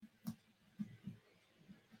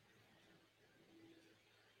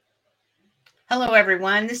Hello,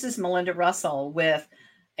 everyone. This is Melinda Russell with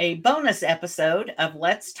a bonus episode of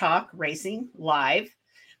Let's Talk Racing Live.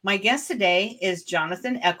 My guest today is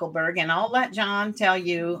Jonathan Eckelberg, and I'll let John tell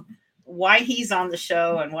you why he's on the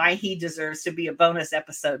show and why he deserves to be a bonus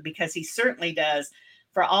episode, because he certainly does,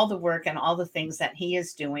 for all the work and all the things that he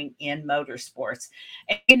is doing in motorsports.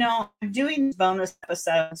 And, I'm doing these bonus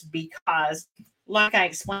episodes because, like I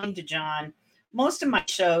explained to John, most of my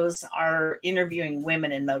shows are interviewing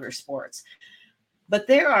women in motorsports. But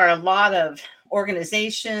there are a lot of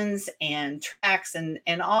organizations and tracks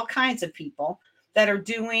and all kinds of people that are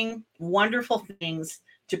doing wonderful things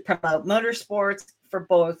to promote motorsports for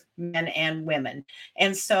both men and women.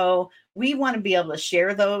 And so we want to be able to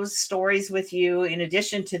share those stories with you, in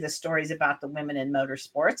addition to the stories about the women in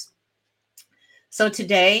motorsports. So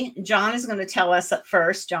today, John is going to tell us at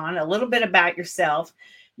first, John, a little bit about yourself,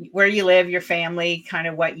 where you live, your family, kind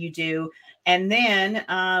of what you do. And then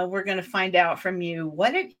we're going to find out from you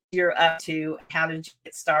what you're up to, how did you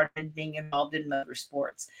get started being involved in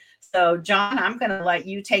motorsports. So, John, I'm going to let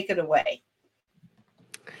you take it away.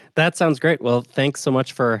 That sounds great. Well, thanks so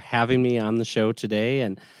much for having me on the show today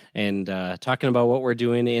and talking about what we're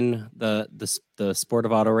doing in the sport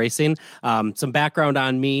of auto racing. Some background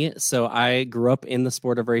on me. So I grew up in the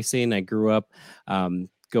sport of racing. I grew up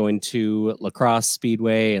going to La Crosse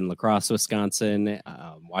Speedway in La Crosse, Wisconsin,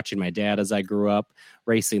 watching my dad as I grew up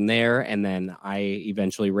racing there. And then I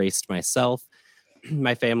eventually raced myself.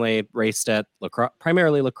 My family raced at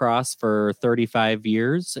primarily La Crosse for 35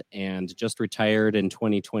 years and just retired in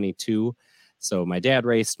 2022. So my dad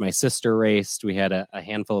raced, my sister raced. We had a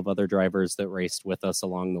handful of other drivers that raced with us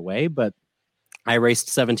along the way, but I raced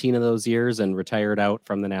 17 of those years and retired out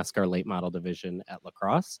from the NASCAR late model division at La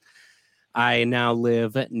Crosse. I now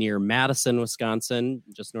live near Madison, Wisconsin,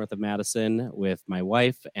 just north of Madison, with my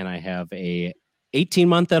wife, and I have a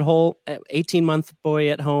 18-month boy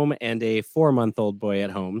at home and a 4-month-old boy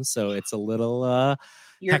at home. So it's a little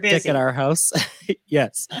hectic busy at our house.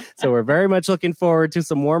 Yes. So we're very much looking forward to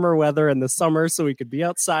some warmer weather in the summer so we could be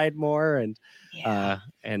outside more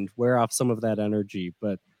and wear off some of that energy.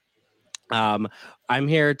 But I'm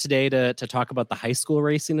here today to talk about the High School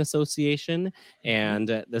Racing Association,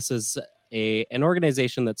 and this is an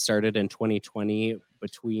organization that started in 2020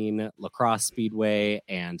 between La Crosse Speedway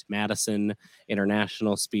and Madison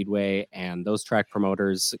International Speedway, and those track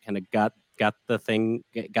promoters kind of got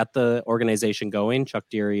the organization going, Chuck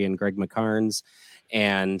Deary and Greg McCarnes,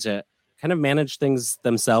 and kind of managed things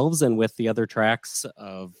themselves, and with the other tracks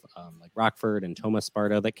of like Rockford and Thomas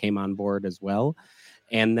Sparta that came on board as well.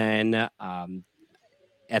 And then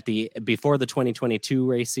before the 2022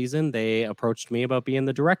 race season, they approached me about being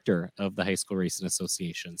the director of the High School Racing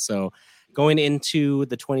Association. So going into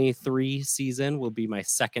the 23 season will be my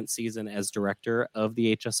second season as director of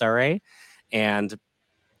the HSRA. And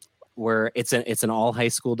it's an all high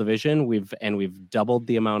school division. We've doubled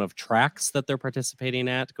the amount of tracks that they're participating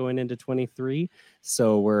at going into 23.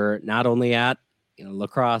 So we're not only at La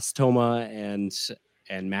Crosse, Toma, and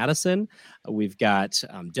Madison. We've got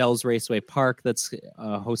Dells Raceway Park that's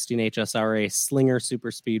hosting HSRA, Slinger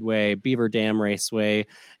Super Speedway, Beaver Dam Raceway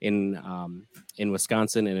in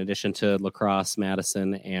Wisconsin, in addition to La Crosse,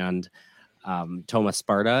 Madison, and Thomas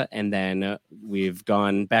Sparta. And then we've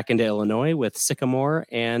gone back into Illinois with Sycamore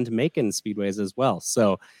and Macon Speedways as well.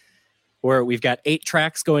 So we've got 8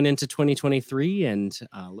 tracks going into 2023, and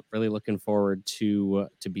really looking forward to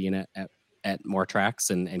being at more tracks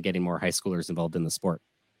and getting more high schoolers involved in the sport.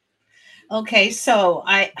 Okay, so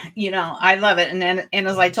I love it. And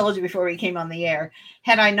as I told you before we came on the air,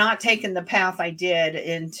 had I not taken the path I did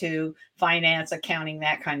into finance, accounting,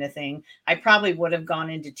 that kind of thing, I probably would have gone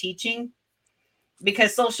into teaching,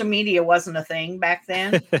 because social media wasn't a thing back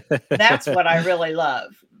then. That's what I really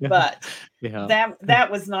love. But that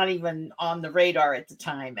was not even on the radar at the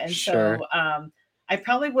time. And sure. So I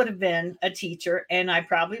probably would have been a teacher, and I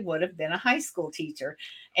probably would have been a high school teacher.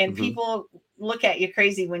 And people look at you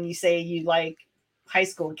crazy when you say you like high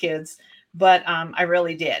school kids, but I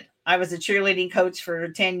really did. I was a cheerleading coach for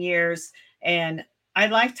 10 years, and I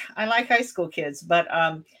like high school kids, but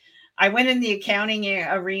I went in the accounting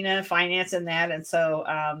arena, finance and that. And so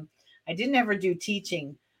I didn't ever do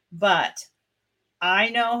teaching, but I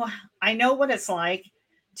know what it's like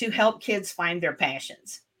to help kids find their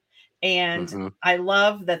passions. And I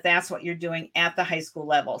love that that's what you're doing at the high school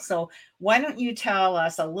level. So why don't you tell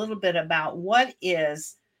us a little bit about what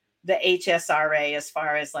is the HSRA, as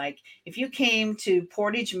far as, like, if you came to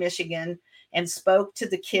Portage, Michigan and spoke to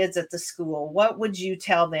the kids at the school, what would you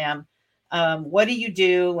tell them? What do you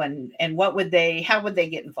do, and how would they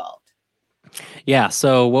get involved? Yeah.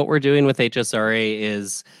 So what we're doing with HSRA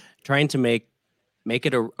is trying to make make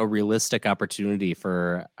it a realistic opportunity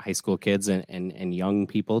for high school kids and young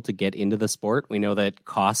people to get into the sport. We know that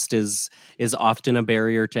cost is often a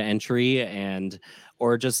barrier to entry, and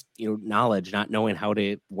or just knowledge, not knowing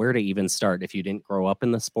where to even start. If you didn't grow up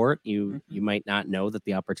in the sport, you might not know that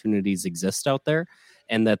the opportunities exist out there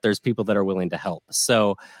and that there's people that are willing to help.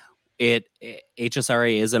 So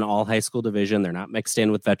HSRA is an all high school division. They're not mixed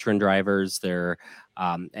in with veteran drivers. They're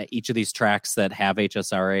at each of these tracks that have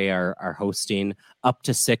HSRA are hosting up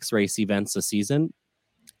to 6 race events a season.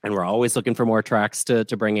 And we're always looking for more tracks to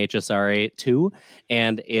bring HSRA to.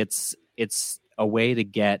 And it's a way to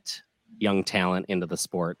get young talent into the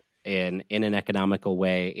sport in an economical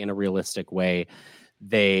way, in a realistic way.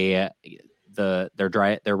 They're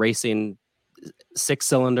racing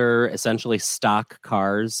 6-cylinder, essentially stock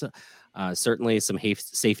cars. Certainly some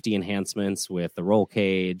safety enhancements with the roll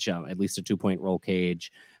cage, at least a 2-point roll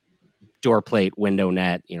cage, door plate, window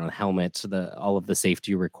net, helmet. All of the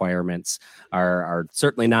safety requirements are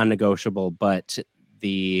certainly non-negotiable. But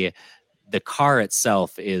the car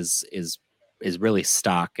itself is really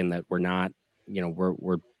stock, in that we're not,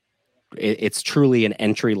 it's truly an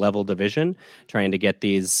entry level division, trying to get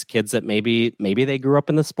these kids that maybe they grew up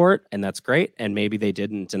in the sport, and that's great, and maybe they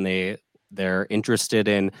didn't, and they're interested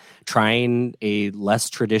in trying a less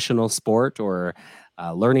traditional sport, or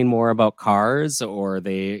learning more about cars, or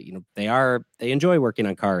they enjoy working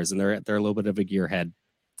on cars, and they're a little bit of a gearhead.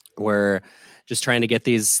 We're just trying to get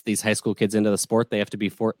these high school kids into the sport. They have to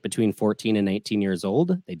be between 14 and 19 years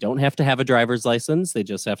old. They don't have to have a driver's license. They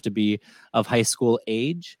just have to be of high school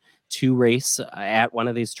age to race at one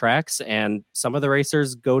of these tracks. And some of the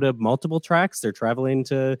racers go to multiple tracks. They're traveling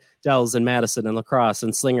to Dells and Madison and La Crosse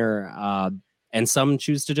and Slinger. And some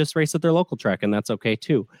choose to just race at their local track, and that's okay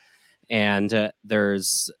too. And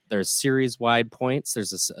there's series wide points.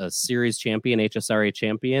 There's a series champion, HSRA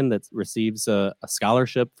champion, that receives a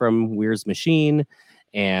scholarship from Weir's Machine,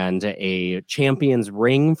 and a champion's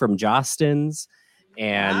ring from Jostens,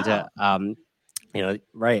 and Wow.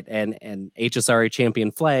 right, and HSRA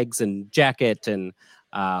champion flags and jacket, and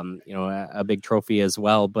a big trophy as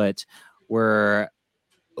well. But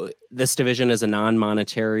this division is a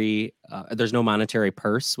non-monetary, there's no monetary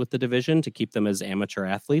purse with the division to keep them as amateur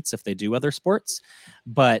athletes if they do other sports.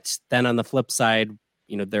 But then on the flip side,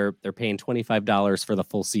 they're paying $25 for the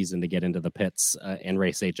full season to get into the pits and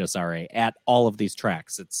race HSRA at all of these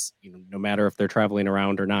tracks. It's no matter if they're traveling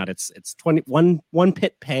around or not. It's one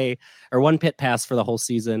pit pay, or one pit pass for the whole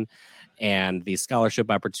season. And these scholarship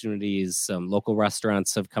opportunities, some local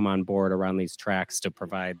restaurants have come on board around these tracks to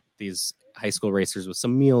provide these high school racers with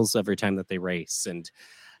some meals every time that they race.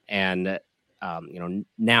 And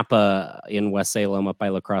Napa in West Salem up by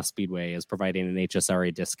La Crosse Speedway is providing an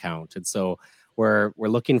HSRA discount. And so we're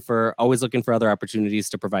always looking for other opportunities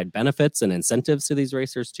to provide benefits and incentives to these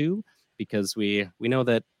racers too, because we know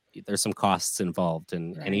that there's some costs involved,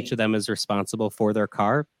 and each of them is responsible for their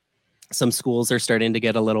car. Some schools are starting to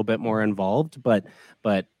get a little bit more involved, but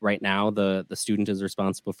right now the student is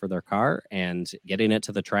responsible for their car and getting it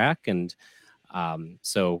to the track. And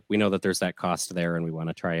so we know that there's that cost there, and we want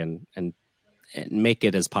to try and make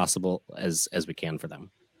it as possible as we can for them.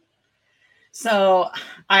 So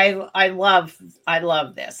I love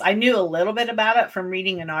this. I knew a little bit about it from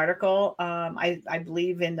reading an article, I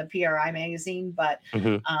believe in the PRI magazine, but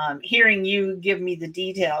hearing you give me the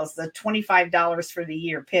details, the $25 for the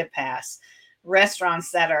year pit pass,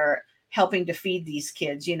 restaurants that are helping to feed these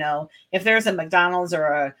kids, if there's a McDonald's or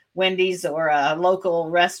a Wendy's or a local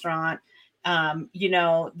restaurant,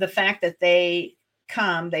 the fact that they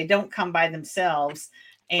don't come by themselves,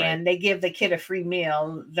 and they give the kid a free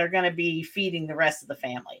meal, they're going to be feeding the rest of the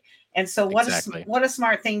family. And so what a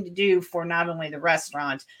smart thing to do for not only the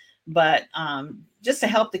restaurant, but just to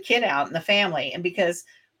help the kid out and the family. And because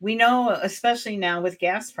we know, especially now with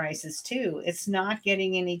gas prices too, it's not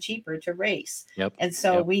getting any cheaper to race. And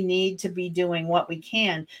so we need to be doing what we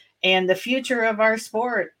can. And the future of our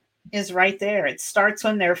sport is right there. It starts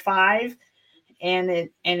when they're 5, and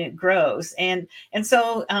it grows. And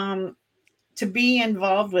so to be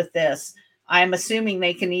involved with this, I'm assuming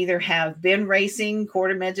they can either have been racing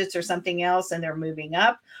quarter midgets or something else, and they're moving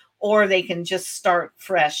up, or they can just start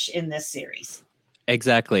fresh in this series.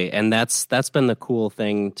 Exactly. And that's been the cool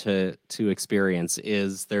thing to experience,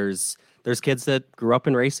 is there's kids that grew up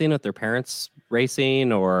in racing with their parents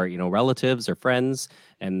racing, or relatives or friends,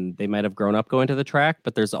 and they might have grown up going to the track.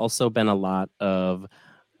 But there's also been a lot of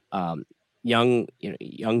young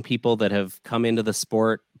people that have come into the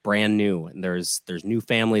sport brand new, and there's new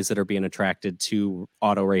families that are being attracted to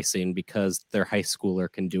auto racing because their high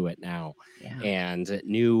schooler can do it now. Yeah. And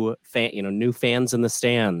new fans in the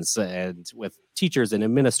stands, and with teachers and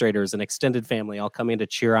administrators and extended family all coming to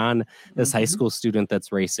cheer on this high school student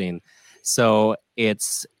that's racing. So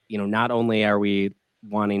it's, not only are we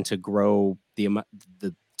wanting to grow the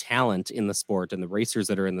talent in the sport and the racers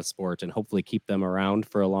that are in the sport and hopefully keep them around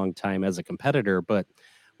for a long time as a competitor, but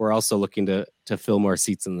we're also looking to fill more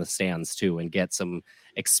seats in the stands too, and get some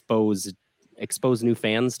expose new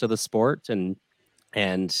fans to the sport. And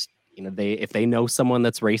if they know someone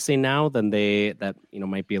that's racing now, then that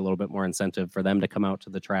might be a little bit more incentive for them to come out to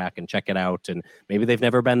the track and check it out. And maybe they've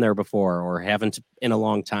never been there before or haven't in a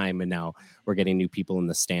long time, and now we're getting new people in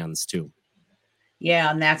the stands too. Yeah,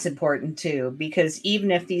 and that's important too, because even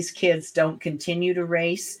if these kids don't continue to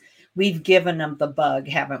race, we've given them the bug,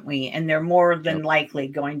 haven't we? And they're more than likely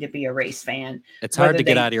going to be a race fan. It's hard to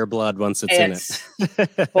get out of your blood once it's in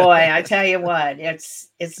it. Boy, I tell you what, it's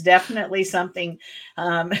definitely something.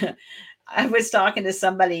 I was talking to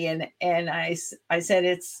somebody and I said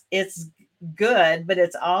it's good, but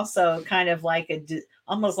it's also kind of like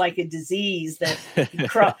almost like a disease that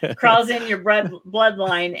crawls in your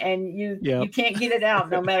bloodline, and you can't get it out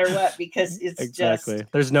no matter what, because it's exactly.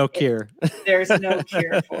 There's no cure. There's no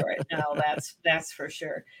cure for it. No, that's for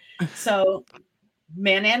sure. So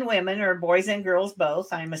men and women, or boys and girls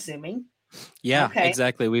both, I'm assuming. Yeah, okay.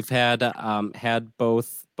 Exactly. We've had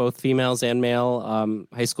both females and male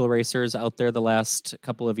high school racers out there the last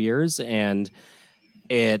couple of years, and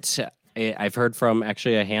I've heard from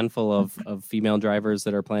actually a handful of female drivers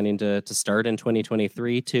that are planning to start in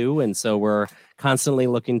 2023 too. And so we're constantly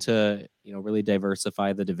looking to, really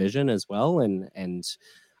diversify the division as well. And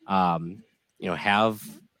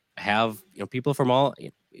have people from all,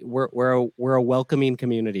 we're a welcoming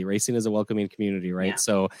community. Racing is a welcoming community, right? Yeah.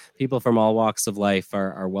 So people from all walks of life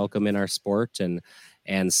are welcome in our sport. And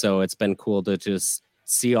so it's been cool to just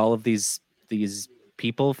see all of these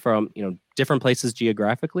people from different places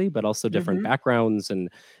geographically, but also different backgrounds and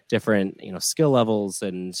different skill levels,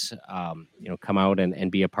 and come out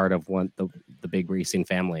and be a part of the big racing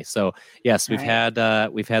family. So yes, we've had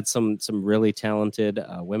some really talented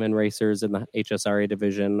women racers in the HSRA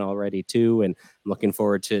division already too, and I'm looking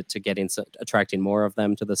forward to attracting more of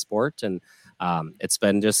them to the sport. And it's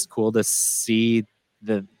been just cool to see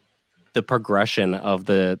the progression of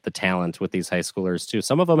the talent with these high schoolers too.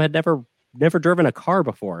 Some of them had never driven a car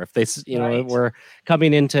before. If they, were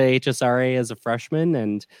coming into HSRA as a freshman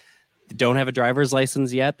and don't have a driver's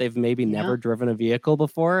license yet, they've maybe never driven a vehicle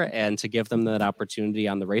before, and to give them that opportunity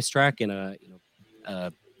on the racetrack in an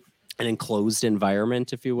enclosed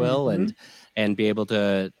environment, if you will, and be able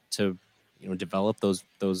to develop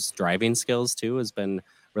those driving skills too, has been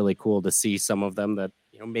really cool to see. Some of them that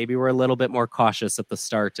maybe were a little bit more cautious at the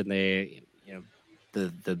start, and they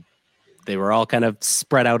were all kind of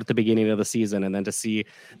spread out at the beginning of the season, and then to see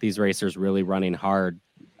these racers really running hard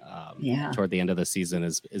toward the end of the season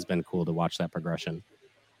has been cool to watch that progression.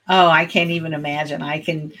 Oh, I can't even imagine. I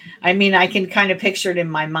can kind of picture it in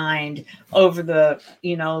my mind over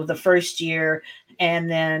the first year, and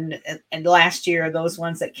then last year, those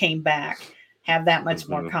ones that came back have that much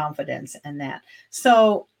more confidence in that.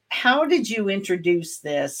 So how did you introduce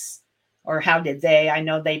this, or how did they? I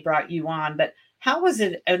know they brought you on, but how was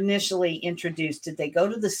it initially introduced? Did they go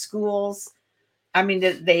to the schools? I mean,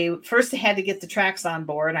 they had to get the tracks on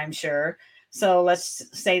board, I'm sure. So let's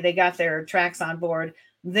say they got their tracks on board.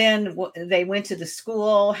 Then they went to the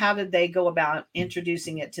school. How did they go about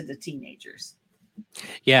introducing it to the teenagers?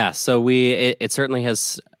 Yeah, so it certainly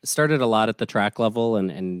has started a lot at the track level,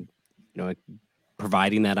 and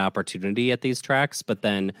providing that opportunity at these tracks. But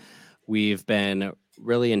then we've been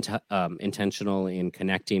really intentional in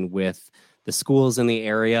connecting with the schools in the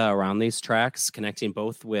area around these tracks, connecting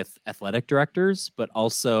both with athletic directors, but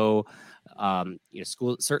also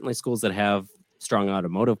schools that have strong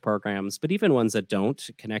automotive programs, but even ones that don't,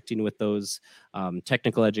 connecting with those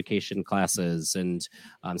technical education classes, and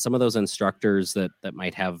some of those instructors that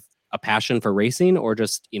might have a passion for racing, or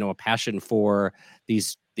just a passion for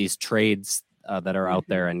these trades that are out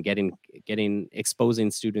there, and exposing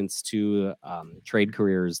students to trade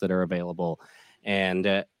careers that are available.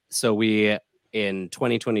 And so we, in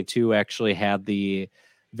 2022, actually had the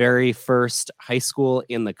very first high school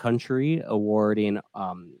in the country awarding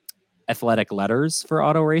athletic letters for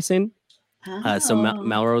auto racing. So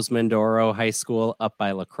Melrose Mindoro High School up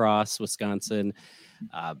by La Crosse, Wisconsin,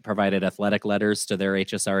 provided athletic letters to their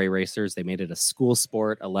HSRA racers. They made it a school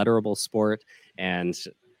sport, a letterable sport, and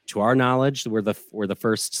to our knowledge, we're the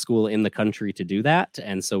first school in the country to do that.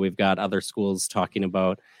 And so we've got other schools talking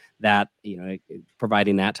about that,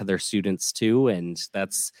 providing that to their students too. And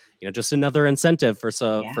that's, just another incentive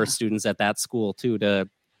for students at that school too, to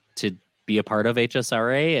be a part of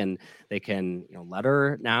HSRA, and they can,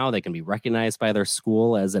 they can be recognized by their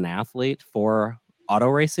school as an athlete for auto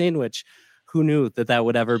racing, which who knew that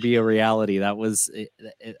would ever be a reality. That was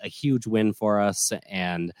a huge win for us,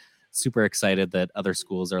 and super excited that other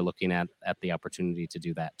schools are looking at the opportunity to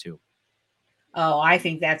do that too. Oh, I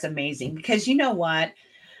think that's amazing, because you know what?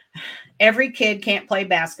 Every kid can't play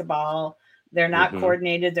basketball. They're not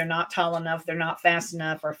coordinated. They're not tall enough. They're not fast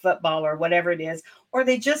enough, or football, or whatever it is, or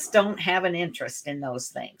they just don't have an interest in those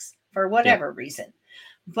things for whatever reason.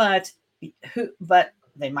 But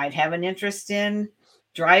they might have an interest in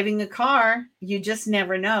driving a car. You just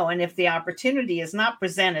never know. And if the opportunity is not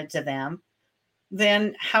presented to them,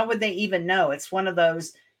 then how would they even know? It's one of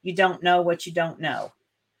those, you don't know what you don't know.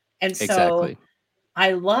 And so exactly.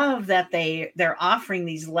 I love that they're offering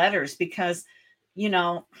these letters, because,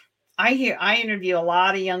 I interview a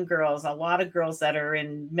lot of young girls, a lot of girls that are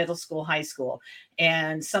in middle school, high school.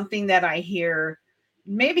 And something that I hear,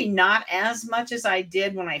 maybe not as much as I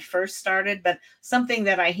did when I first started, but something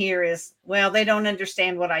that I hear is, well, they don't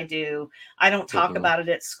understand what I do. I don't talk about it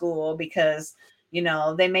at school because,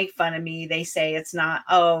 they make fun of me. They say it's not,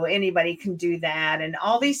 anybody can do that. And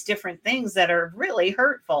all these different things that are really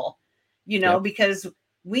hurtful, because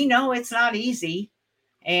we know it's not easy,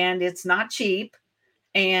 and it's not cheap,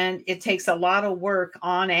 and it takes a lot of work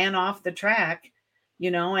on and off the track,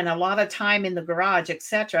 and a lot of time in the garage,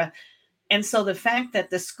 etc. And so the fact that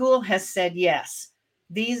the school has said, yes,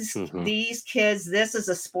 these kids, this is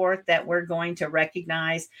a sport that we're going to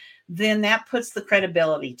recognize, then that puts the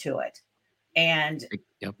credibility to it. And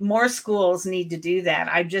more schools need to do that.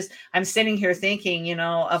 I'm sitting here thinking,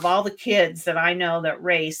 of all the kids that I know that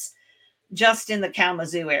race just in the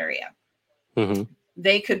Kalamazoo area,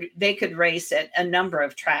 they could race at a number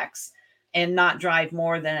of tracks and not drive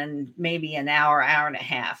more than maybe an hour and a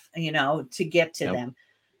half, to get to them.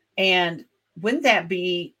 And wouldn't that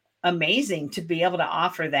be amazing to be able to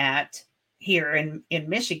offer that here in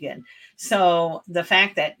Michigan? So the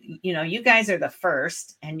fact that, you guys are the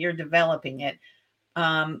first and you're developing it.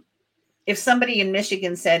 If somebody in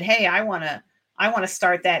Michigan said, hey, I want to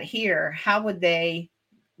start that here, how would they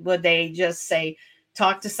just say,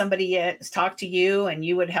 talk to you, and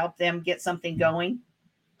you would help them get something going?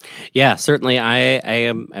 Yeah, certainly.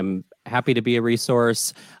 I'm happy to be a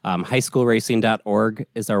resource. Highschoolracing.org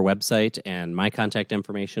is our website, and my contact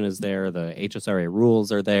information is there. The HSRA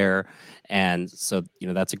rules are there. And so,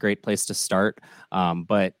 that's a great place to start.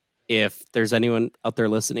 But if there's anyone out there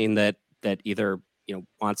listening that either,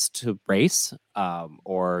 wants to race,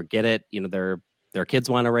 or get it, their kids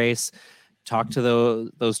want to race, talk to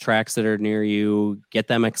those tracks that are near you, get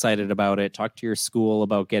them excited about it, talk to your school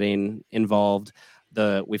about getting involved.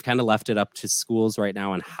 We've kind of left it up to schools right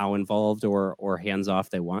now on how involved or hands-off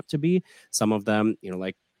they want to be. Some of them,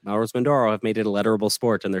 like Melrose Mindoro, have made it a letterable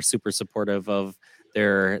sport, and they're super supportive of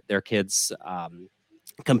their kids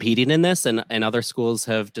competing in this. And other schools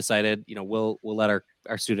have decided, we'll let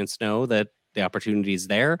our students know that the opportunity is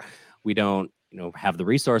there. We don't, have the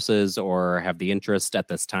resources or have the interest at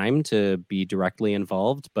this time to be directly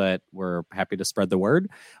involved, but we're happy to spread the word,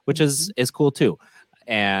 which is cool too.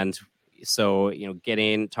 And so,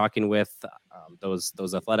 talking with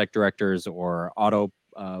those athletic directors or auto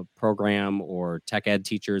program or tech ed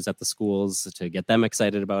teachers at the schools to get them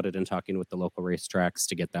excited about it, and talking with the local racetracks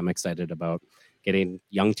to get them excited about getting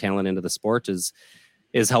young talent into the sport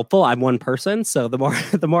is helpful. I'm one person, so the more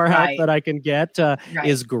help that I can get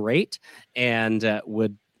is great, and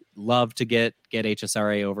would love to get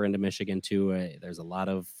HSRA over into Michigan too. There's a lot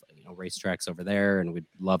of racetracks over there, and we'd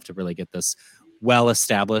love to really get this well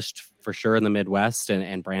established for sure in the Midwest,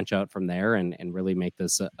 and branch out from there, and really make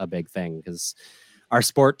this a big thing, because our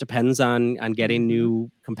sport depends on getting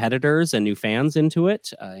new competitors and new fans into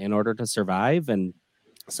it in order to survive. And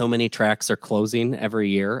so many tracks are closing every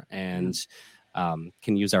year, and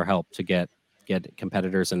can use our help to get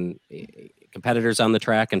competitors on the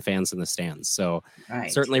track and fans in the stands. So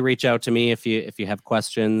certainly reach out to me if you have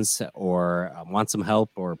questions or want some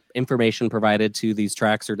help or information provided to these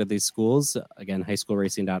tracks or to these schools. Again,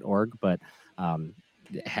 highschoolracing.org. But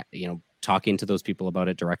talking to those people about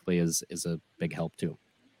it directly is a big help too.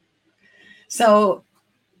 So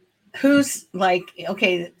who's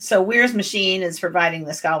so Weir's Machine is providing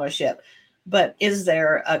the scholarship, but is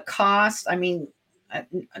there a cost? I mean,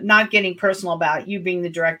 not getting personal about you being the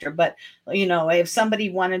director, but if somebody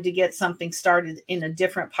wanted to get something started in a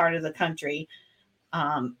different part of the country,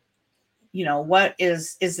 what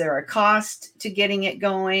is there a cost to getting it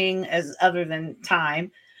going as other than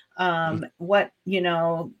time? What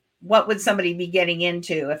would somebody be getting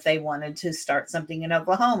into if they wanted to start something in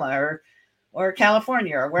Oklahoma or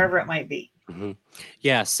California or wherever it might be? Mm-hmm.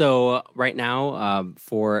 Yeah. So right now,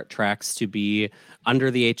 for tracks to be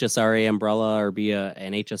under the HSRA umbrella or be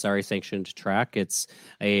an HSRA sanctioned track, it's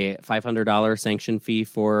a $500 sanction fee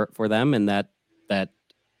for them, and that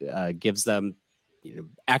gives them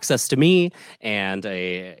access to me and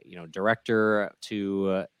a director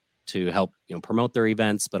to help promote their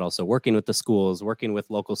events, but also working with the schools, working with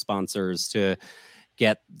local sponsors to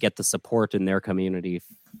get the support in their community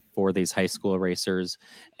for these high school racers.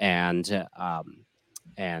 And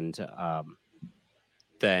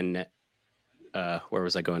then where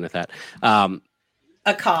was I going with that?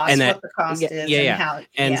 A cost, and that, what the cost is, yeah,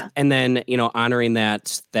 and how, and then honoring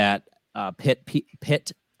that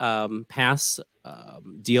pit pass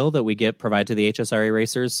deal that we provide to the HSRA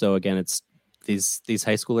racers. So again, it's these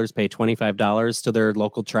high schoolers pay $25 to their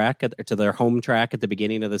local track, to their home track at the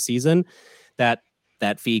beginning of the season.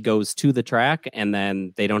 That fee goes to the track, and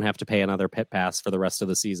then they don't have to pay another pit pass for the rest of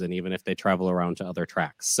the season, even if they travel around to other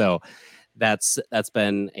tracks. So that's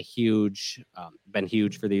been huge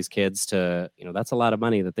for these kids to, that's a lot of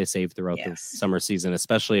money that they save throughout the summer season,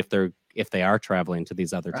 especially if they are traveling to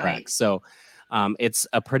these other tracks. So it's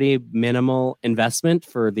a pretty minimal investment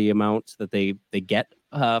for the amount that they get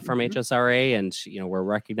from HSRA, and we're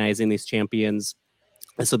recognizing these champions.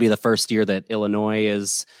 This will be the first year that Illinois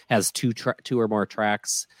has two or more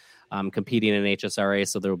tracks competing in HSRA.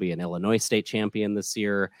 So there will be an Illinois state champion this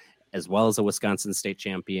year, as well as a Wisconsin state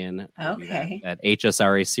champion. Okay. That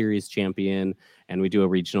HSRA series champion, and we do a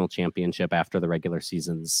regional championship after the regular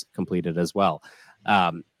season's completed as well.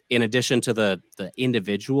 In addition to the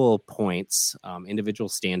individual points, individual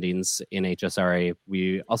standings in HSRA,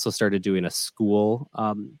 we also started doing a school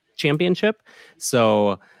championship.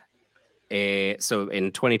 So in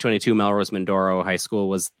 2022, Melrose Mindoro High School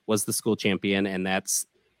was the school champion, and that's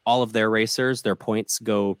all of their racers. Their points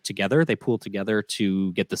go together; they pool together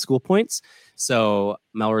to get the school points. So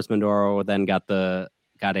Melrose Mindoro then got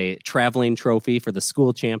a traveling trophy for the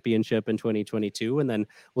school championship in 2022, and then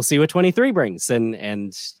we'll see what 23 brings,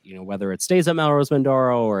 and whether it stays at Melrose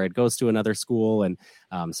Mindoro or it goes to another school. And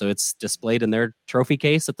so it's displayed in their trophy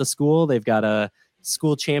case at the school. They've got a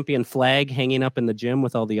school champion flag hanging up in the gym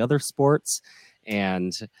with all the other sports,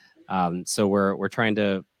 and so we're trying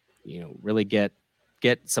to really get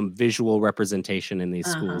some visual representation in these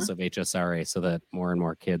schools of HSRA, so that more and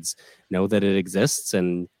more kids know that it exists,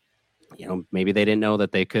 and maybe they didn't know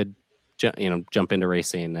that they could jump into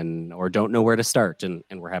racing or don't know where to start, and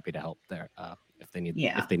we're happy to help there if they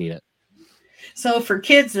need it. So for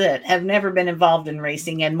kids that have never been involved in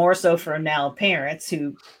racing, and more so for now parents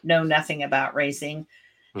who know nothing about racing,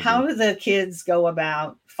 how do the kids go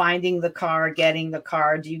about finding the car, getting the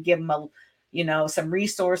car? Do you give them some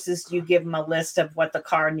resources? Do you give them a list of what the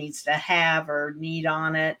car needs to have or need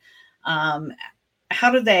on it?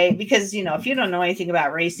 How do they, because, if you don't know anything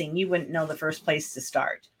about racing, you wouldn't know the first place to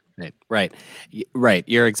start. Right.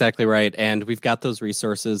 You're exactly right. And we've got those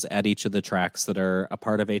resources at each of the tracks that are a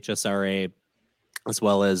part of HSRA, as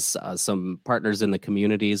well as some partners in the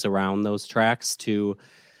communities around those tracks to,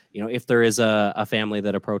 if there is a family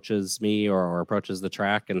that approaches me or approaches the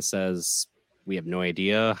track and says, we have no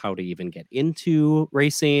idea how to even get into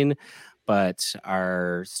racing, but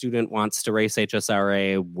our student wants to race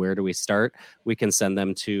HSRA, where do we start? We can send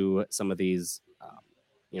them to some of these,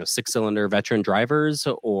 6-cylinder veteran drivers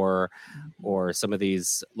or some of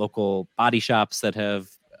these local body shops that have,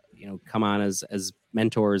 come on as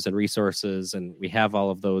mentors and resources. And we have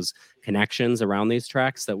all of those connections around these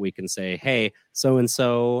tracks that we can say, hey,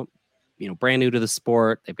 so-and-so, brand new to the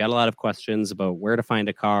sport. They've got a lot of questions about where to find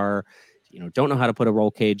a car, don't know how to put a roll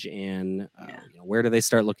cage in, where do they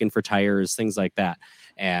start looking for tires, things like that.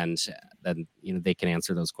 And then, they can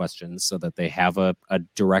answer those questions so that they have a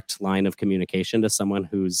direct line of communication to someone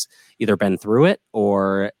who's either been through it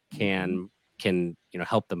or can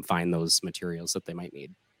help them find those materials that they might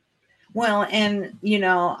need. Well, and,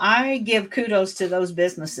 I give kudos to those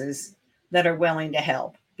businesses that are willing to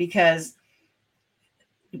help, because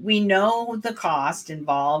we know the cost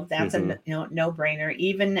involved. That's a no-brainer,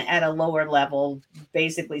 even at a lower level,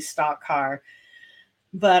 basically stock car.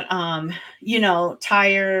 But,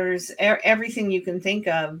 tires, everything you can think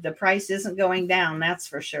of, the price isn't going down, that's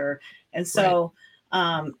for sure. And so,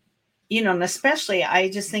 and especially I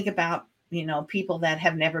just think about, people that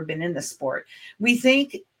have never been in the sport. We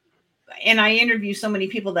think, and I interview so many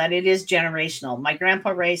people, that it is generational. My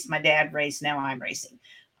grandpa raced, my dad raced, now I'm racing.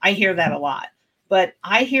 I hear that a lot. But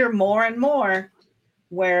I hear more and more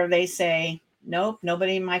where they say, nope,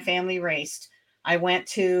 nobody in my family raced. I went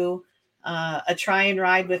to a try and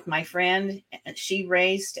ride with my friend. She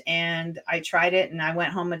raced and I tried it and I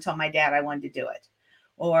went home and told my dad I wanted to do it.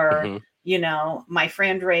 Or, my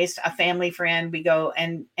friend raced, a family friend, we go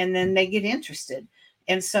and then they get interested.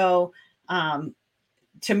 And so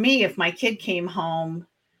to me, if my kid came home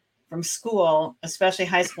from school, especially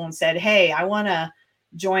high school, and said, hey, I want to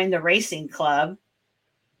join the racing club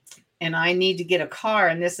and I need to get a car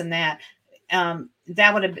and this and that,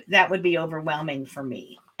 that would be overwhelming for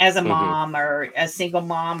me as a mom or a single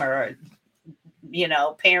mom or,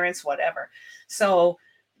 parents, whatever. So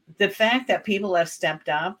the fact that people have stepped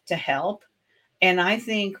up to help, and I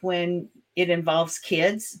think when it involves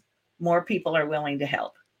kids, more people are willing to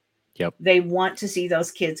help. Yep. They want to see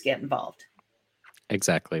those kids get involved.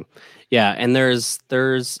 Exactly. Yeah. And there's,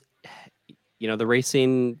 the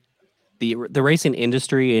racing, the racing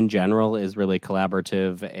industry in general is really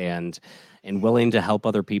collaborative and willing to help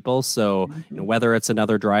other people. So whether it's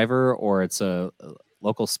another driver or it's a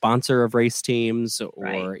local sponsor of race teams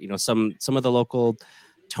or, some of the local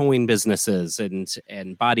towing businesses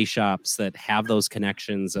and body shops that have those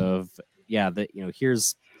connections of,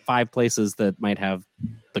 here's 5 places that might have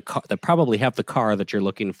the car, that probably have the car that you're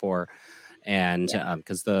looking for. And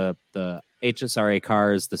because the HSRA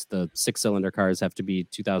cars, the 6-cylinder cars have to be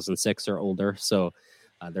 2006 or older. So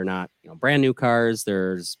they're not brand new cars.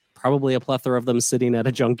 There's probably a plethora of them sitting at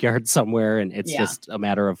a junkyard somewhere. And it's just a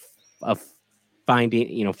matter of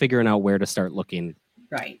finding, figuring out where to start looking.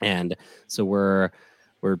 Right. And so we're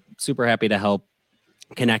super happy to help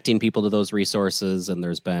connecting people to those resources. And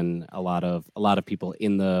there's been a lot of people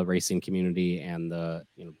in the racing community and the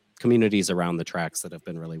communities around the tracks that have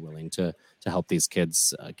been really willing to help these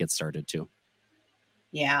kids get started too.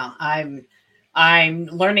 Yeah, I'm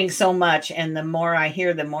learning so much, and the more I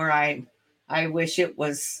hear, the more I wish it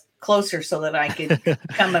was closer so that I could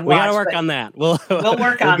come and watch. We gotta work on that. We'll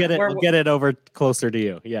work on it. We'll get it over closer to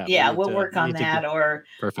you. Yeah, we'll work on that.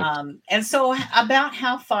 Perfect. And so, about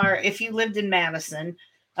how far, if you lived in Madison,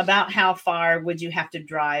 about how far would you have to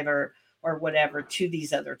drive or whatever to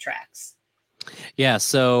these other tracks? Yeah,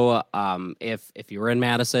 so if you were in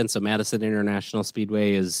Madison, so Madison International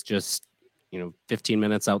Speedway is just 15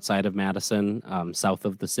 minutes outside of Madison, south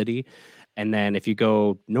of the city, and then if you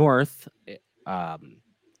go north,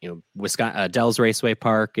 Wisconsin Dells Raceway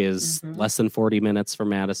Park is less than 40 minutes from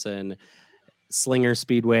Madison. Slinger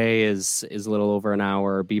Speedway is a little over an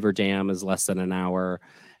hour. Beaver Dam is less than an hour.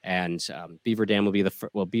 And Beaver Dam will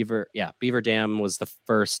be Beaver Dam was the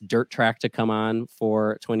first dirt track to come on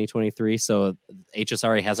for 2023. So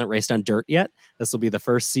HSRA hasn't raced on dirt yet. This will be the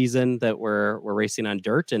first season that we're racing on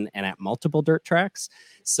dirt and at multiple dirt tracks.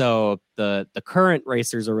 So the current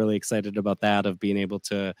racers are really excited about that, of being able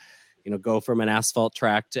to go from an asphalt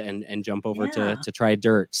track and jump over to try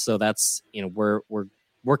dirt. So that's we're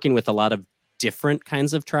working with a lot of different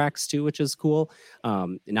kinds of tracks too, which is cool.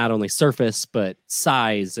 Not only surface, but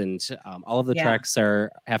size, and all of the tracks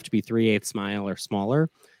have to be 3/8 mile or smaller.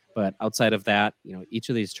 But outside of that, each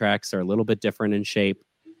of these tracks are a little bit different in shape.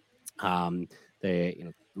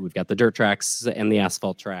 We've got the dirt tracks and the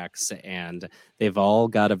asphalt tracks, and they've all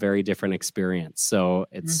got a very different experience. So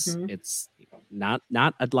it's not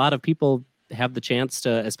a lot of people have the chance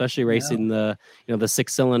to, especially racing the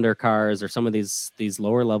 6-cylinder cars or some of these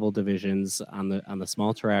lower level divisions on the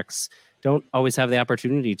small tracks, don't always have the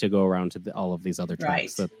opportunity to go around to all of these other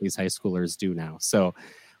tracks that these high schoolers do now. So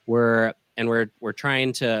we're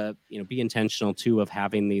trying to be intentional too, of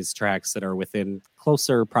having these tracks that are within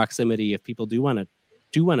closer proximity if people do want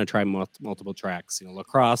to try multiple tracks. La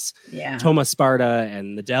Crosse, Thomas Sparta,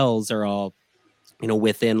 and the Dells are all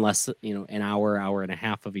within less, an hour and a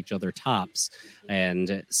half of each other tops.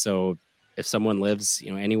 And so if someone lives,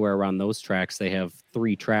 anywhere around those tracks, they have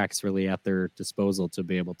 3 tracks really at their disposal to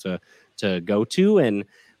be able to go to. And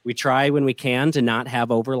we try when we can to not have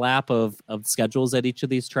overlap of schedules at each of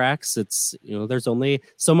these tracks. It's, there's only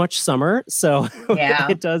so much summer. So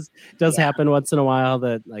it does happen once in a while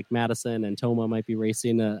that like Madison and Toma might be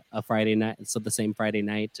racing a Friday night. So the same Friday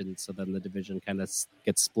night. And so then the division kind of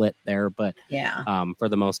gets split there. But for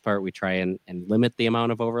the most part, we try and limit the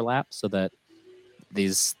amount of overlap so that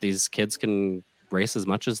these kids can race as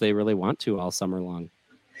much as they really want to all summer long.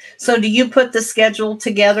 So do you put the schedule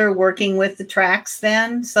together working with the tracks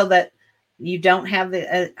then so that you don't have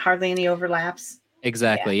the hardly any overlaps?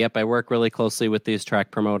 Exactly. Yep. I work really closely with these track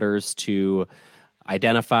promoters to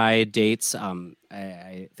identify dates.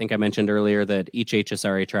 I think I mentioned earlier that each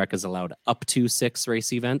HSRA track is allowed up to 6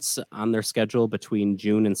 race events on their schedule between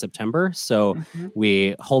June and September. So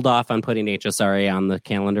we hold off on putting HSRA on the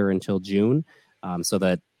calendar until June, so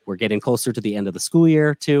that we're getting closer to the end of the school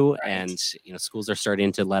year too. Right. And, schools are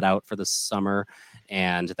starting to let out for the summer,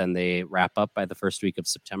 and then they wrap up by the first week of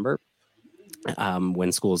September,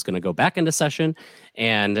 when school is going to go back into session.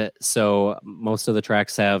 And so most of the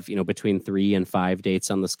tracks have, between 3 and 5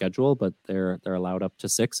 dates on the schedule, but they're allowed up to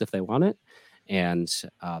 6 if they want it. And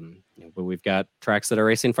but we've got tracks that are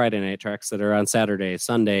racing Friday night, tracks that are on Saturday,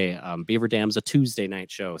 Sunday. Beaver Dam's a Tuesday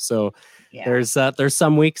night show. So there's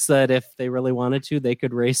some weeks that if they really wanted to, they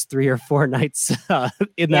could race 3 or 4 nights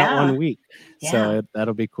in that one week. So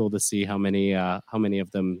that'll be cool to see how many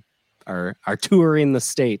of them are touring the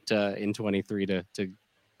state in 23 to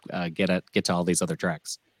get to all these other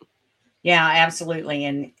tracks. Yeah, absolutely.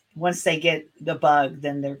 And once they get the bug,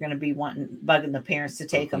 then they're going to be bugging the parents to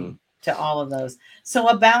take them to all of those. So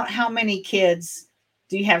about how many kids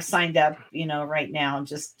do you have signed up, right now?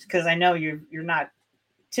 Just because I know you're not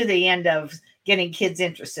to the end of getting kids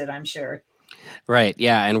interested, I'm sure. Right.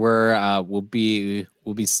 Yeah. And we'll be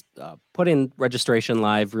putting registration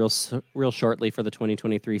live real shortly for the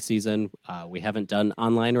 2023 season. We haven't done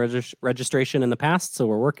online registration in the past, so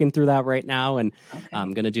we're working through that right now. And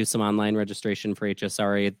I'm going to do some online registration for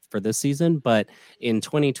HSRA for this season. But in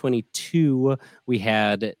 2022, we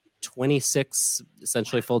had 26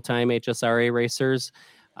 essentially full-time HSRA racers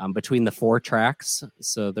between the 4 tracks.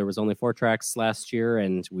 So there was only 4 tracks last year,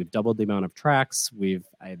 and we've doubled the amount of tracks.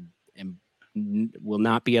 Will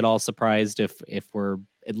not be at all surprised if we're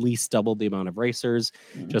at least double the amount of racers,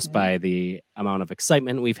 just by the amount of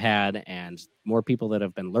excitement we've had and more people that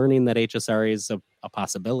have been learning that HSRA is a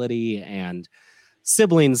possibility, and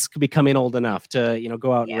siblings becoming old enough to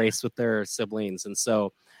go out and race with their siblings. And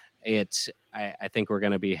so I think we're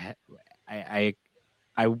going to be I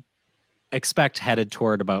expect headed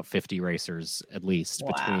toward about 50 racers at least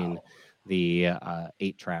between the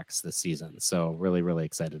 8 tracks this season. So really, really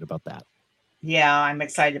excited about that. Yeah, I'm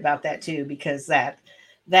excited about that too, because that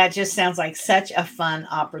just sounds like such a fun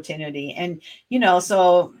opportunity. And,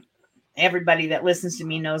 so everybody that listens to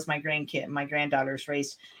me knows my granddaughter's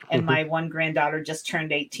raced, and my one granddaughter just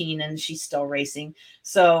turned 18 and she's still racing.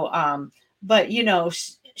 So, but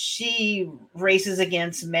she races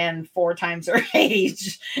against men 4 times her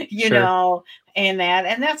age, and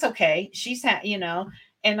that's okay. She's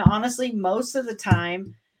and honestly, most of the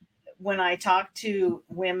time, when I talk to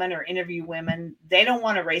women or interview women, they don't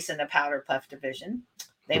want to race in the powder puff division.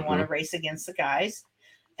 They want to race against the guys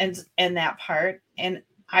and that part. And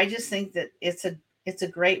I just think that it's a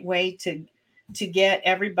great way to get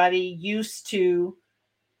everybody used to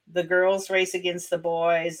the girls race against the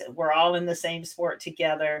boys. We're all in the same sport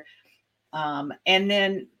together. And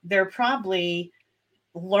then they're probably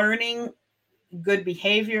learning good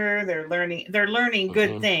behavior. They're learning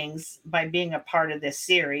good things by being a part of this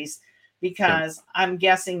series, because I'm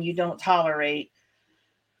guessing you don't tolerate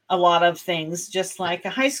a lot of things just like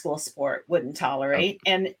a high school sport wouldn't tolerate.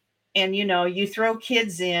 And you throw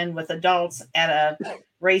kids in with adults at a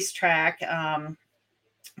racetrack.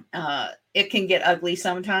 It can get ugly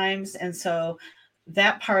sometimes. And so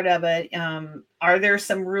that part of it, are there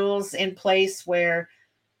some rules in place where,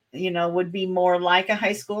 would be more like a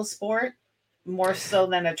high school sport, more so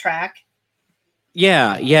than a track?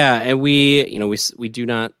 Yeah. And we do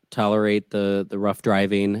not tolerate the rough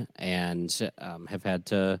driving, and have had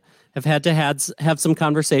to have some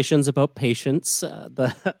conversations about patience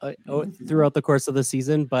throughout the course of the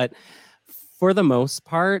season. But for the most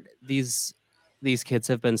part, these kids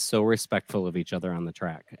have been so respectful of each other on the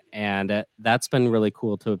track, and that's been really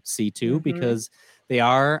cool to see too, because they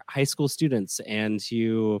are high school students, and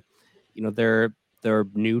they're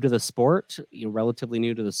new to the sport, relatively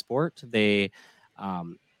new to the sport. They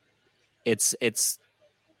it's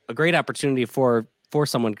a great opportunity for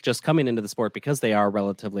someone just coming into the sport, because they are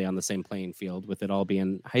relatively on the same playing field, with it all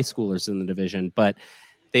being high schoolers in the division. But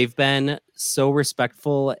they've been so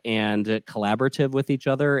respectful and collaborative with each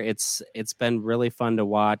other. It's been really fun to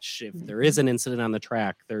watch. If there is an incident on the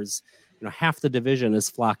track, there's half the division is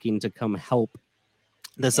flocking to come help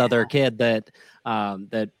this other kid that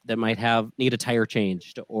might need a tire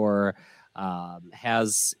changed, or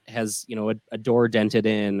has a door dented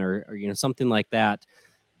in, or something like that.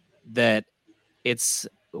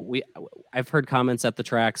 I've heard comments at the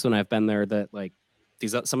tracks when I've been there that, like,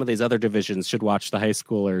 some of these other divisions should watch the high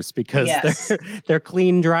schoolers because Yes. they're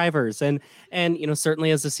clean drivers. And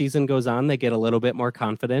certainly as the season goes on, they get a little bit more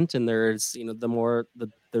confident, and there's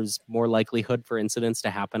there's more likelihood for incidents to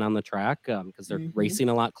happen on the track because they're racing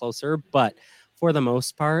a lot closer. But for the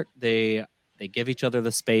most part, they give each other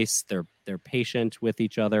the space. They're patient with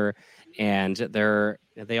each other, and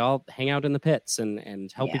they all hang out in the pits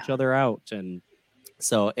and help each other out. And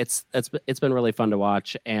so it's been really fun to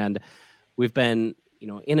watch. And we've been,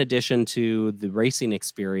 in addition to the racing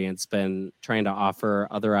experience, been trying to offer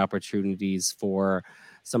other opportunities for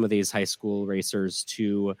some of these high school racers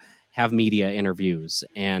to have media interviews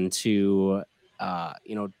and to,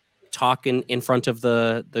 talk in front of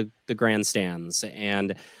the grandstands.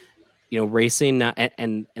 And racing,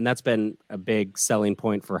 and that's been a big selling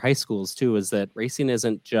point for high schools too, is that racing it's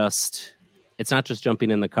not just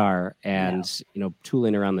jumping in the car and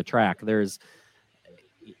tooling around the track. There's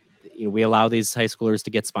we allow these high schoolers to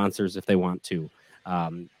get sponsors if they want to,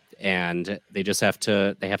 and they just have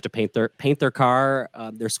to paint their car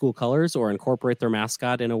their school colors or incorporate their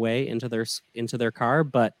mascot in a way into their car,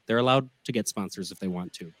 but they're allowed to get sponsors if they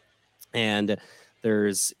want to. And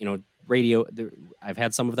there's radio. I've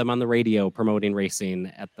had some of them on the radio promoting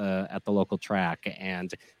racing at the local track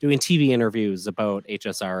and doing TV interviews about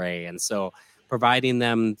HSRA, and so providing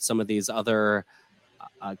them some of these other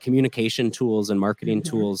communication tools and marketing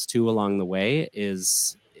tools too along the way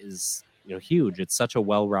is huge. It's such a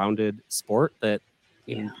well-rounded sport that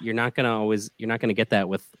you're not going to get that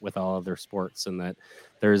with all other sports, and that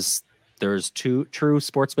there's true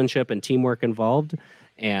sportsmanship and teamwork involved,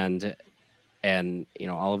 and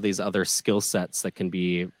all of these other skill sets that can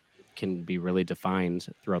be really defined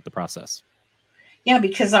throughout the process. Yeah,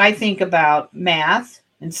 because I think about math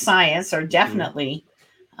and science are definitely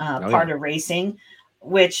part of racing,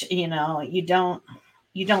 which you don't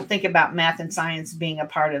think about math and science being a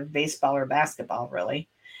part of baseball or basketball, really.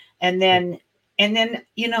 And then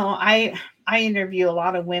I interview a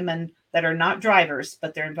lot of women that are not drivers,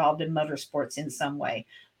 but they're involved in motorsports in some way.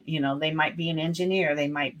 They might be an engineer, they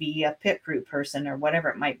might be a pit crew person, or whatever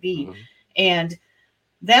it might be. And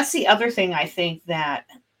that's the other thing I think that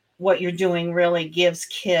what you're doing really gives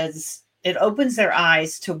kids, it opens their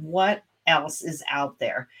eyes to what else is out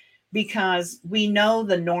there, because we know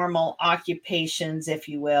the normal occupations, if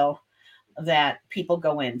you will, that people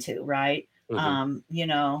go into, right?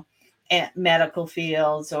 At medical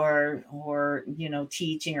fields or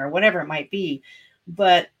teaching or whatever it might be.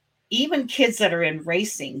 But even kids that are in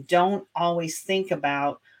racing don't always think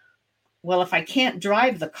about, well, if I can't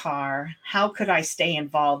drive the car, how could I stay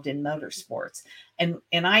involved in motorsports? And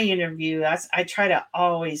I interview, I try to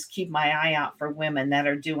always keep my eye out for women that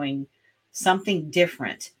are doing something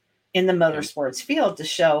different in the motorsports field to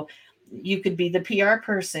show you could be the PR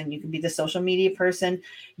person, you could be the social media person,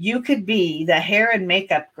 you could be the hair and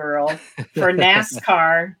makeup girl for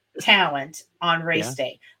NASCAR talent on race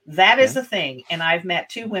day. That is the thing. And I've met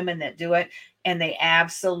 2 women that do it, and they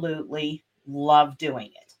absolutely love doing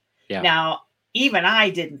it. Yeah. Now, even I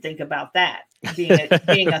didn't think about that being a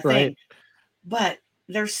thing, right. But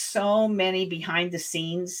there's so many behind the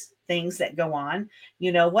scenes things that go on.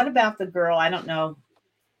 What about the girl? I don't know.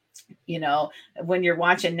 When you're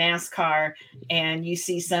watching NASCAR and you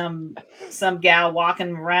see some gal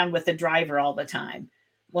walking around with the driver all the time.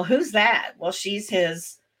 Well, who's that? Well, she's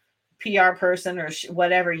his PR person or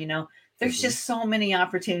whatever, there's just so many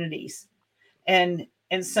opportunities. And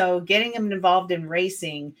so getting them involved in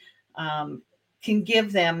racing can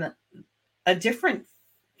give them a different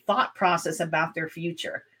thought process about their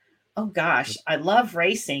future. Oh gosh, I love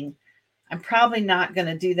racing. I'm probably not going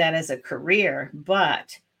to do that as a career,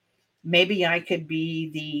 but maybe I could be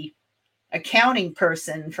the accounting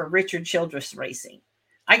person for Richard Childress Racing.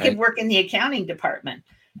 I could work in the accounting department.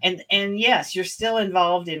 And yes, you're still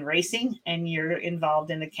involved in racing and you're involved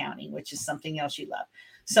in accounting, which is something else you love.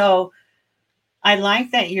 So I like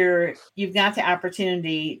that you've got the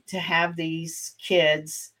opportunity to have these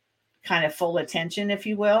kids kind of full attention, if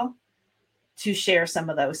you will, to share some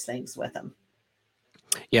of those things with them.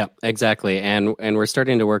 Yeah, exactly. And we're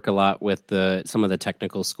starting to work a lot with some of the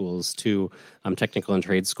technical schools too, technical and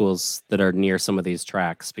trade schools that are near some of these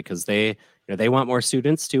tracks, because they want more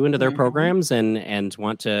students too into their programs and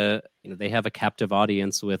want to, they have a captive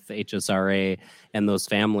audience with HSRA and those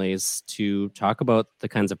families to talk about the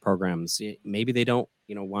kinds of programs. Maybe they don't,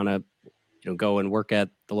 want to, go and work at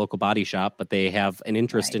the local body shop, but they have an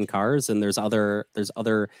interest in cars, and there's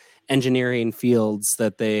other engineering fields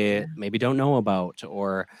that they maybe don't know about,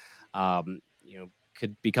 or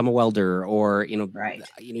could become a welder, or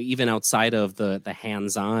even outside of the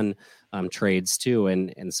hands-on trades too,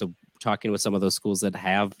 and so talking with some of those schools that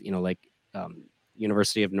have, like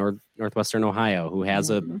University of Northwestern Ohio, who has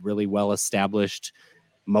a really well-established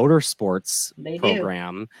motorsports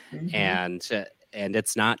program, and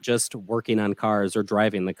it's not just working on cars or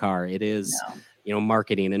driving the car. It is,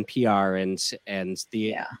 marketing and PR and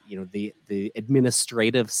the, the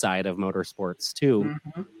administrative side of motorsports too,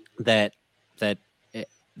 that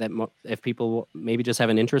if people maybe just have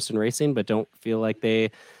an interest in racing, but don't feel like they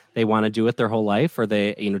want to do it their whole life, or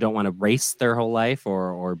they, don't want to race their whole life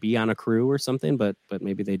or be on a crew or something, but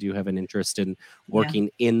maybe they do have an interest in working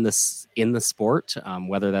in the sport,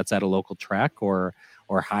 whether that's at a local track or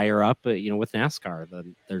higher up, with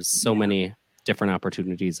NASCAR. There's so many different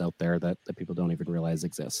opportunities out there that people don't even realize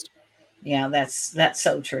exist. Yeah, that's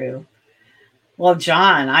so true. Well,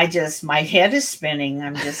 John, my head is spinning.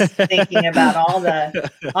 I'm just thinking about all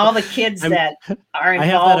the kids that are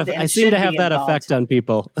involved. I seem to have that effect on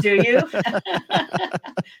people. Do you?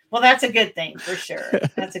 Well, that's a good thing for sure.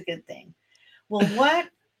 That's a good thing. Well,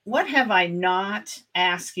 what have I not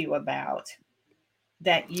asked you about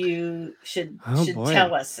that you should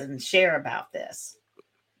tell us and share about this?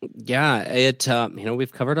 Yeah,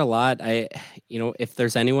 we've covered a lot. If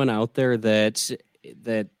there's anyone out there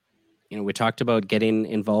that we talked about getting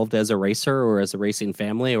involved as a racer or as a racing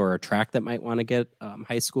family or a track that might want to get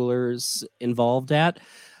high schoolers involved at.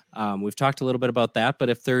 We've talked a little bit about that, but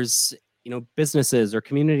if there's, businesses or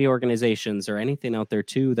community organizations or anything out there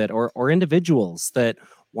too, that or individuals that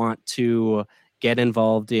want to get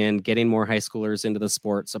involved in getting more high schoolers into the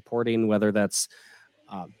sport, supporting, whether that's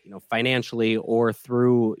financially or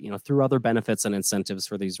through other benefits and incentives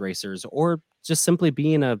for these racers, or just simply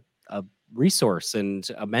being a resource and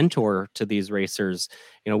a mentor to these racers,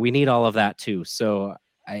 we need all of that too. So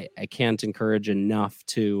I can't encourage enough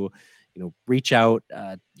to reach out.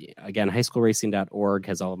 Again, highschoolracing.org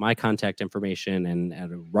has all of my contact information and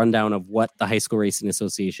a rundown of what the High School Racing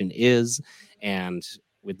Association is, and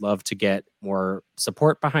we'd love to get more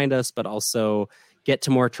support behind us, but also get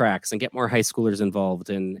to more tracks and get more high schoolers involved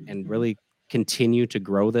and really continue to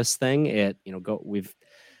grow this thing.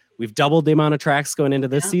 We've doubled the amount of tracks going into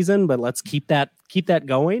this season, but let's keep that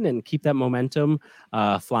going and keep that momentum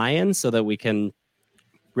flying so that we can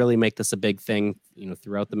really make this a big thing,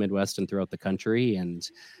 throughout the Midwest and throughout the country, and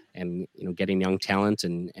getting young talent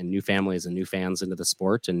and new families and new fans into the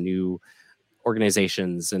sport and new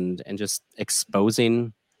organizations and just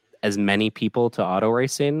exposing as many people to auto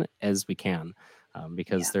racing as we can,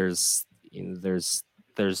 because there's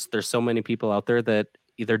so many people out there that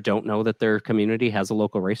either don't know that their community has a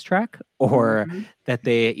local racetrack, or that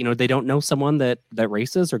they don't know someone that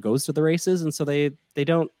races or goes to the races, and so they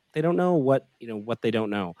don't know what they don't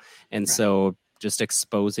know. And so just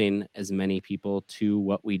exposing as many people to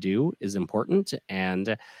what we do is important.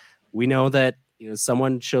 And we know that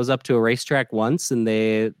someone shows up to a racetrack once and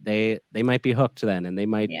they might be hooked then, and they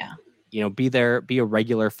might be a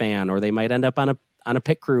regular fan, or they might end up on a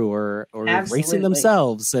pit crew or racing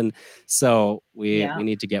themselves. And so we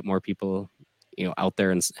need to get more people out there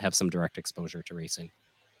and have some direct exposure to racing.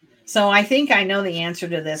 So I think I know the answer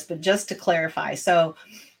to this, but just to clarify, so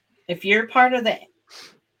if you're part of the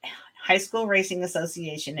High School Racing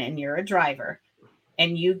Association and you're a driver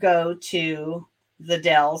and you go to the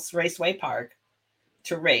Dells Raceway Park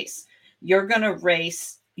to race, your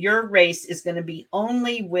race is going to be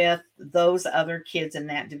only with those other kids in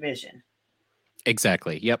that division.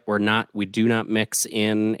 Exactly. Yep. We do not mix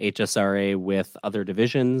in HSRA with other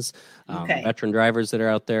divisions, veteran drivers that are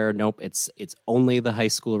out there. Nope. It's only the high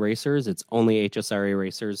school racers. It's only HSRA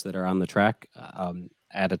racers that are on the track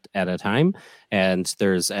at a time. And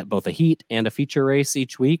there's both a heat and a feature race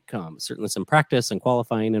each week. Certainly some practice and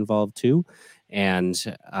qualifying involved too. And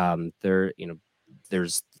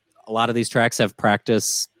there's a lot of these tracks have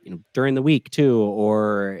practice during the week too,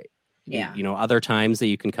 or other times that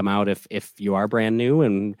you can come out if you are brand new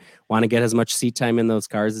and want to get as much seat time in those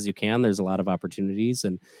cars as you can. There's a lot of opportunities,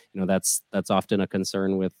 and that's often a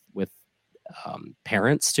concern with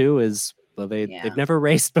parents too, is they've never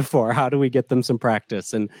raced before. How do we get them some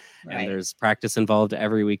practice? And there's practice involved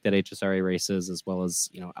every week that HSRA races, as well as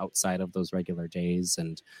outside of those regular days.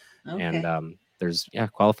 And there's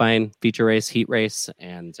qualifying, feature race, heat race,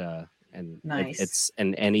 and nice.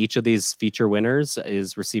 And each of these feature winners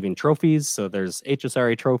is receiving trophies. So there's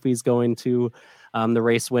HSRA trophies going to the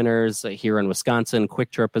race winners here in Wisconsin.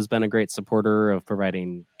 Quick Trip has been a great supporter of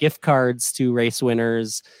providing gift cards to race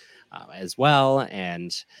winners as well.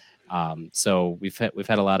 And so we've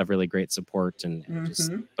had a lot of really great support, and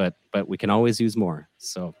but we can always use more.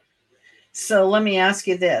 So let me ask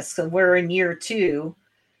you this. So we're in year 2.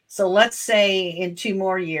 So let's say in 2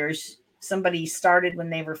 more years, somebody started when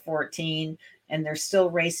they were 14 and they're still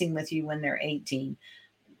racing with you when they're 18,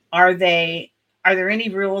 are there any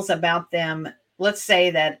rules about them? Let's say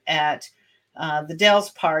that at the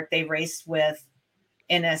Dells Park, they raced with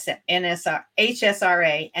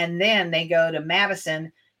HSRA, and then they go to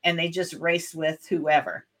Madison and they just race with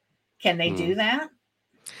whoever. Can they do that?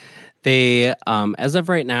 They, as of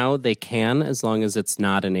right now, they can, as long as it's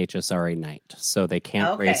not an HSRA night. So they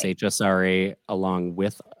can't race HSRA along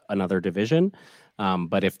with another division.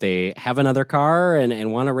 But if they have another car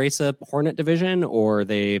and want to race a Hornet division, or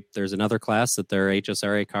there's another class that their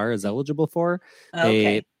HSRA car is eligible for,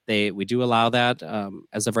 we do allow that.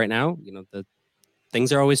 As of right now, the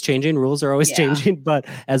things are always changing, rules are always changing, but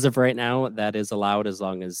as of right now, that is allowed as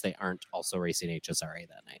long as they aren't also racing HSRA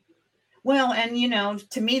that night. Well, and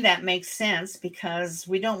to me that makes sense, because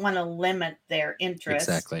we don't want to limit their interest.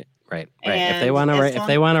 Exactly. Right. If they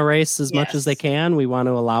want to race as much as they can, we want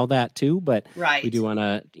to allow that too. But we do want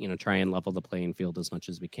to, try and level the playing field as much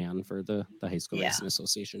as we can for the High School Racing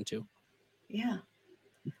Association too. Yeah.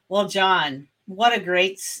 Well, John, what a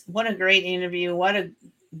great interview. What a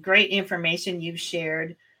great information you've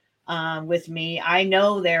shared with me. I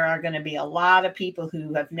know there are going to be a lot of people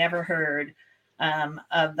who have never heard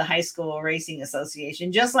of the High School Racing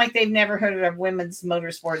Association, just like they've never heard of Women's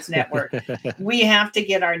Motorsports Network. We have to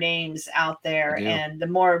get our names out there, and the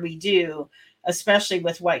more we do, especially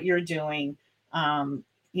with what you're doing,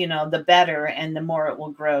 the better and the more it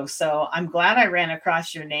will grow. So I'm glad I ran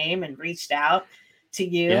across your name and reached out to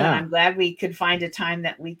you, and I'm glad we could find a time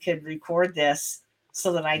that we could record this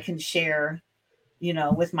so that I can share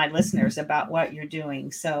with my listeners about what you're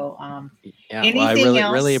doing. So, I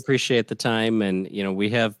really appreciate the time, and we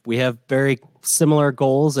have very similar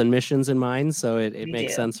goals and missions in mind. So it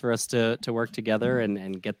makes sense for us to work together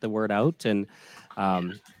and get the word out. And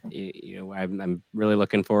I'm really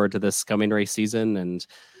looking forward to this coming race season. And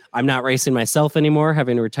I'm not racing myself anymore,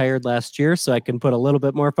 having retired last year, so I can put a little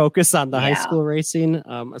bit more focus on the High School Racing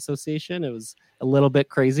Association. It was a little bit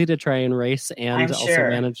crazy to try and race and also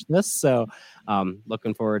manage this. So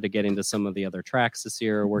looking forward to getting to some of the other tracks this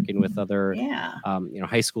year, working with other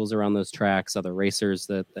high schools around those tracks, other racers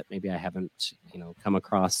that maybe I haven't come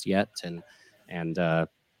across yet, and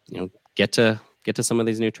get to some of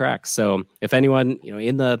these new tracks. So if anyone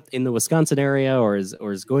in the Wisconsin area or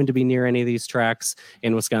is going to be near any of these tracks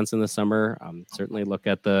in Wisconsin this summer, certainly look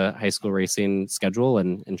at the High School Racing schedule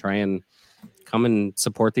and try and come and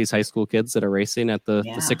support these high school kids that are racing at the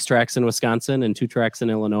 6 tracks in Wisconsin and 2 tracks in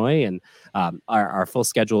Illinois. And our full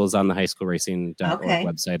schedule is on the highschoolracing.org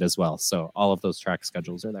website as well. So all of those track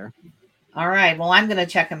schedules are there. All right. Well, I'm going to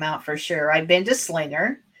check them out for sure. I've been to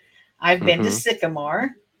Slinger. I've been to Sycamore,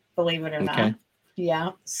 believe it or not.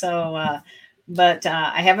 Yeah. So, but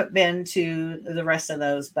I haven't been to the rest of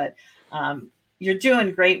those, but you're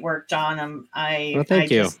doing great work, John. I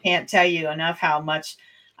just can't tell you enough how much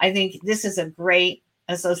I think this is a great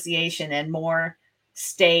association, and more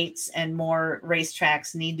states and more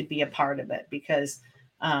racetracks need to be a part of it, because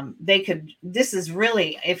this is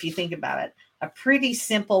really, if you think about it, a pretty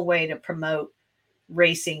simple way to promote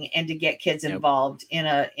racing and to get kids involved in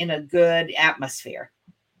a good atmosphere.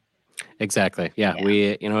 Exactly. Yeah.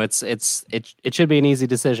 We, it should be an easy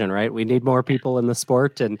decision, right? We need more people in the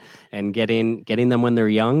sport, and getting them when they're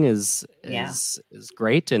young is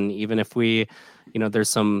great. And even if we, there's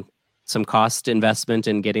some cost investment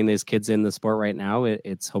in getting these kids in the sport right now,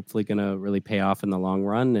 it's hopefully going to really pay off in the long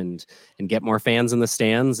run, and get more fans in the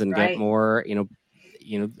stands, and get more,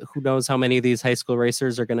 who knows how many of these high school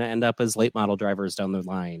racers are going to end up as late model drivers down the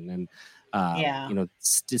line, and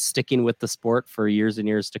sticking with the sport for years and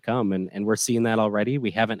years to come. And we're seeing that already.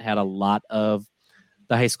 We haven't had a lot of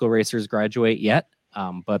the high school racers graduate yet,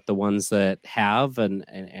 but the ones that have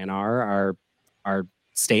and are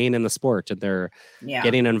staying in the sport, and they're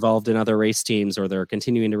getting involved in other race teams, or they're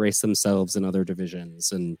continuing to race themselves in other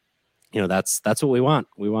divisions. And that's what we want.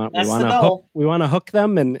 We want to hook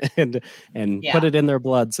them and put it in their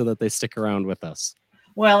blood so that they stick around with us.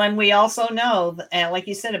 Well, and we also know, like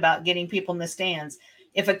you said, about getting people in the stands.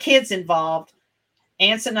 If a kid's involved,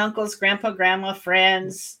 aunts and uncles, grandpa, grandma,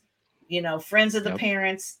 friends, friends of the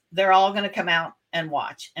parents, they're all going to come out and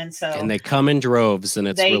watch. And they come in droves, and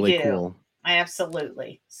it's really cool.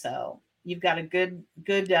 Absolutely. So you've got a good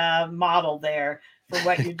model there for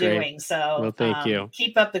what you're doing. So well, thank you.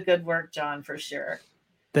 Keep up the good work, John, for sure.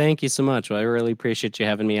 Thank you so much. Well, I really appreciate you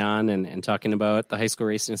having me on and talking about the High School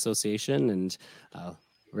Racing Association, and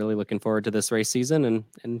really looking forward to this race season.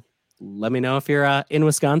 And let me know if you're in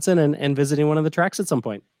Wisconsin and visiting one of the tracks at some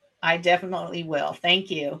point. I definitely will. Thank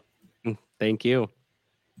you. Thank you.